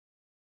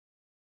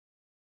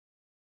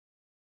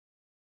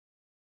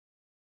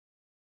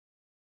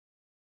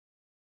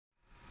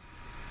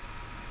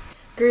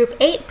Group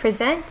 8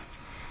 presents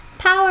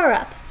Power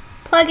Up,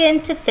 Plug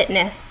Into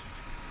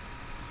Fitness.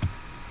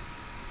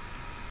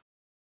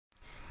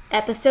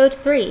 Episode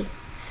 3,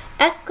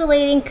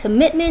 Escalating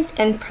Commitment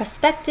and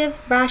Prospective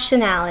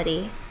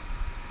Rationality.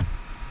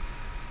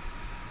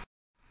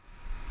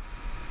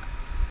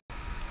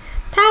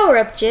 Power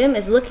Up Gym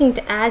is looking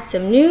to add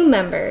some new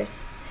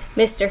members.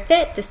 Mr.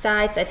 Fit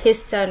decides that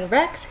his son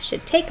Rex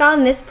should take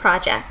on this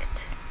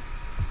project.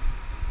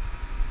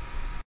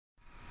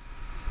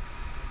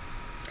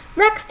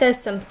 Rex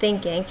does some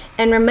thinking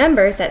and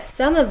remembers that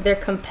some of their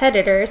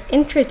competitors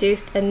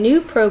introduced a new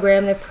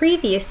program the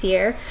previous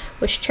year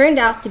which turned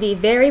out to be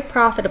very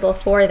profitable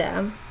for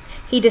them.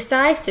 He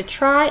decides to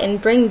try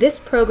and bring this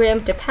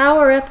program to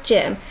Power Up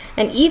Gym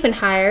and even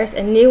hires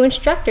a new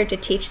instructor to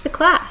teach the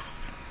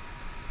class.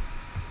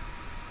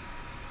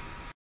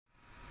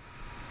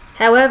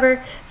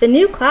 However, the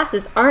new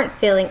classes aren't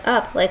filling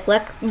up like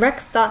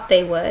Rex thought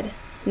they would.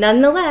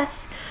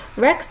 Nonetheless,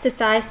 Rex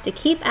decides to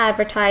keep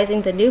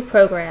advertising the new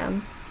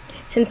program.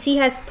 Since he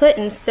has put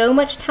in so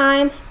much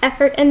time,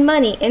 effort, and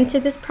money into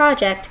this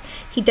project,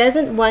 he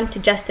doesn't want to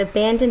just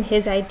abandon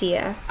his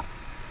idea.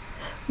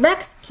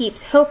 Rex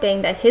keeps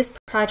hoping that his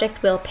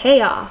project will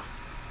pay off.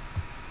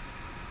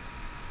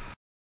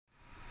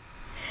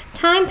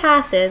 Time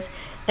passes,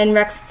 and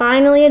Rex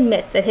finally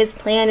admits that his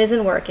plan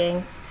isn't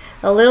working.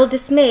 A little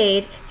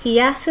dismayed, he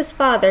asks his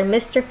father,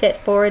 Mr. Fit,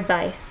 for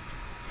advice.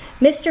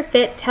 Mr.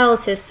 Fit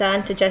tells his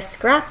son to just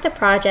scrap the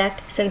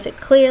project since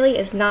it clearly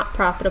is not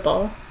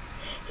profitable.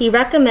 He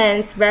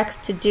recommends Rex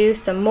to do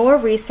some more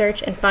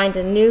research and find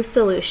a new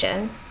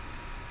solution.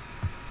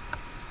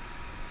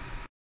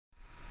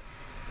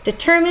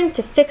 Determined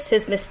to fix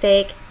his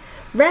mistake,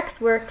 Rex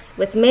works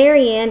with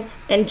Marianne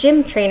and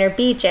gym trainer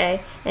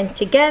BJ, and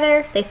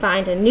together they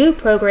find a new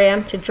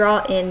program to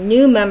draw in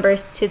new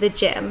members to the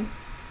gym.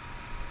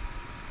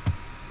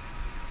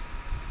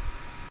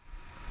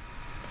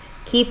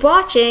 Keep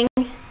watching!